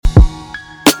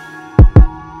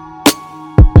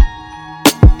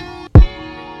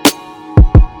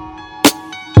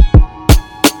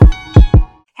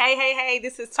Hey,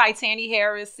 this is Titani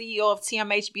Harris, CEO of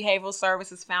TMH Behavioral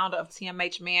Services, founder of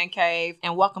TMH Man Cave,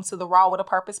 and welcome to the Raw with a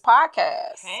Purpose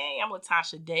podcast. Hey, I'm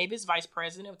Latasha Davis, Vice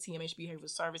President of TMH Behavioral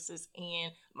Services,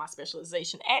 and my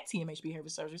specialization at TMH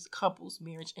Behavioral Services, couples,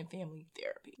 marriage, and family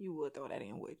therapy. You would throw that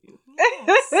in, would you?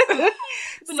 Yes.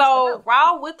 So,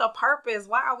 Raw with a Purpose.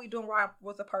 Why are we doing Raw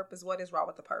with a Purpose? What is Raw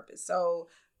with a Purpose? So,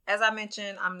 as I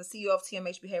mentioned, I'm the CEO of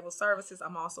TMH Behavioral Services.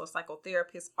 I'm also a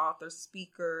psychotherapist, author,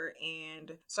 speaker,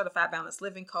 and certified balanced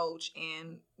living coach.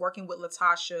 And working with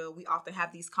Latasha, we often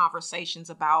have these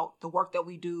conversations about the work that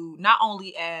we do, not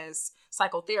only as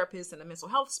psychotherapists in the mental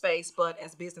health space, but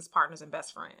as business partners and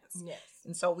best friends. Yes.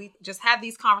 And so we just have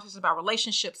these conversations about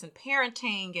relationships and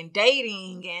parenting and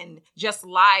dating and just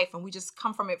life. And we just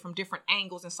come from it from different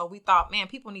angles. And so we thought, man,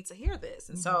 people need to hear this.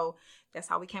 And so that's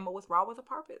how we came up with Raw with a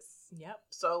Purpose. Yep.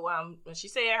 So when she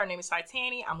said her name is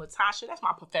Titani, I'm Latasha. That's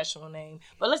my professional name.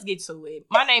 But let's get to it.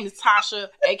 My name is Tasha,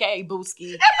 a.k.a.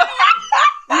 Booski.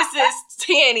 This is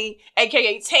Tanny,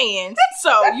 a.k.a. Tan.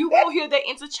 So you will hear that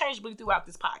interchangeably throughout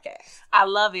this podcast. I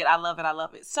love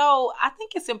it. So I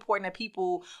think it's important that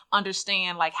people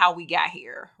understand like how we got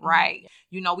here, right?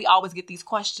 Mm-hmm. You know, we always get these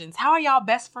questions. How are y'all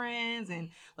best friends? And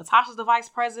Latasha's the vice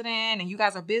president and you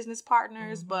guys are business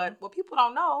partners. Mm-hmm. But what people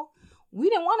don't know, we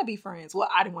didn't want to be friends. Well,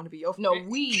 I didn't want to be your friend. No,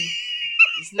 we.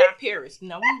 It's not Paris.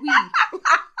 No, we.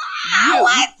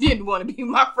 You didn't want to be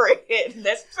my friend.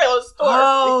 Let's tell a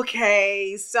story.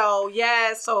 Okay. So,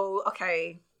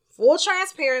 full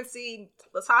transparency.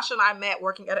 Latasha and I met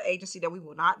working at an agency that we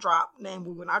will not drop. Name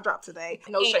we will not drop today.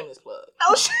 No shameless plug.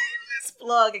 No shameless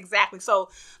plug. Exactly. So,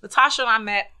 Latasha and I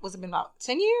met, was it been about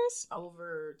 10 years?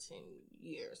 Over 10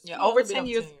 years. Yeah, over 10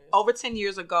 years. Over 10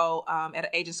 years ago at an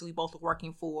agency we both were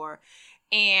working for.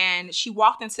 And she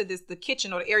walked into the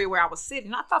kitchen or the area where I was sitting.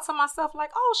 And I thought to myself,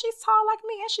 like, oh, she's tall like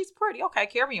me and she's pretty. Okay,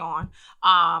 carry on.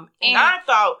 And I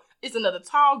thought, it's another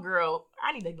tall girl.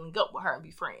 I need to link up with her and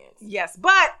be friends. Yes,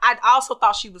 but I also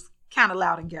thought she was kind of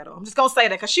loud and ghetto. I'm just gonna say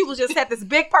that because she was just had this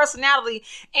big personality.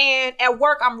 And at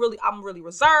work, I'm really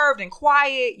reserved and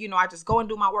quiet. You know, I just go and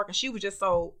do my work. And she was just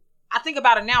so. I think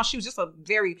about it now, she was just a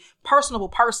very personable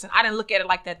person. I didn't look at it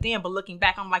like that then, but looking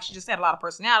back, I'm like, she just had a lot of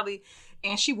personality.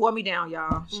 And she wore me down,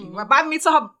 y'all. She invited me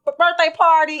to her birthday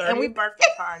party.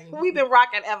 We've been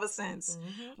rocking ever since.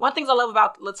 Mm-hmm. One thing I love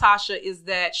about Latasha is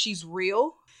that she's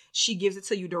real. She gives it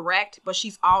to you direct, but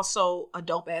she's also a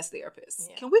dope-ass therapist.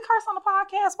 Yeah. Can we curse on the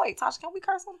podcast? Wait, Tasha, can we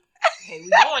curse on Hey, we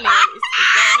doing it.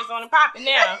 It's on and popping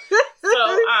now.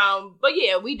 So, but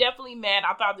yeah, we definitely met.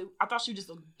 I thought she was just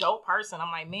a dope person.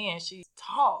 I'm like, man, she's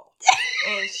tall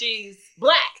and she's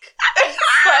black.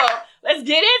 So let's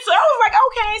get into it. So I was like,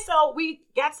 okay. So we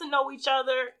got to know each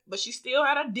other, but she still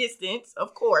had a distance,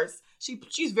 of course.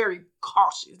 She's very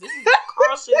cautious. This is a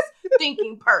cautious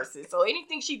thinking person. So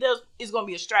anything she does is going to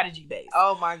be a strategy based.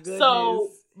 Oh my goodness. So,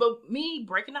 but me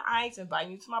breaking the ice,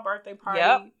 inviting you to my birthday party,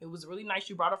 It was really nice.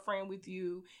 You brought a friend with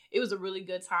you. It was a really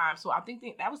good time. So I think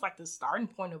that was like the starting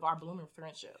point of our blooming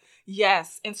friendship.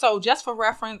 Yes. And so just for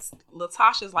reference,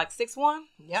 Latasha's like 6'1",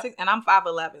 and I'm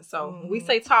 5'11". So when we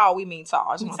say tall, we mean tall.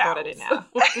 I just want to throw that in now.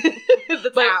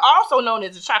 But also known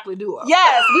as the chocolate duo.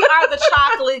 Yes, we are the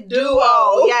chocolate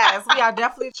duo. Yes, we are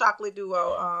definitely a chocolate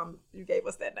duo. You gave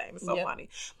us that name. It's so funny.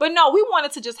 But no, we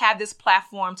wanted to just have this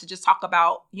platform to just talk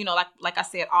about, you know, like I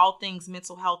said, all things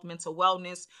mental health, mental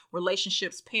wellness,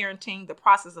 relationships, parenting, the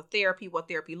process of therapy, what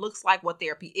therapy looks like, what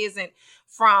therapy isn't,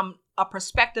 from a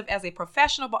perspective as a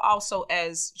professional, but also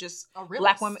as just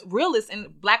black women, realists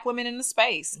and black women in the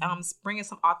space, bringing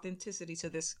some authenticity to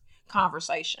this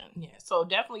conversation. Yeah, so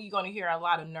definitely you're going to hear a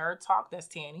lot of nerd talk. That's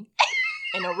Tanny.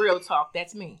 And a real talk,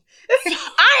 that's me.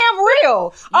 I am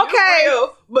real. Okay. You're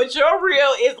real, but your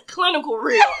real is clinical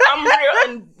real. I'm real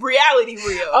and reality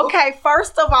real. Okay,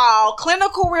 first of all,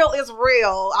 clinical real is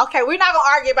real. Okay, we're not going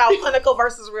to argue about clinical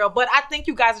versus real, but I think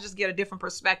you guys will just get a different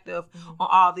perspective on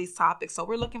all these topics. So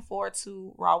we're looking forward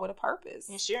to Raw with a Purpose.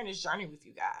 And sharing this journey with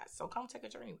you guys. So come take a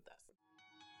journey with us.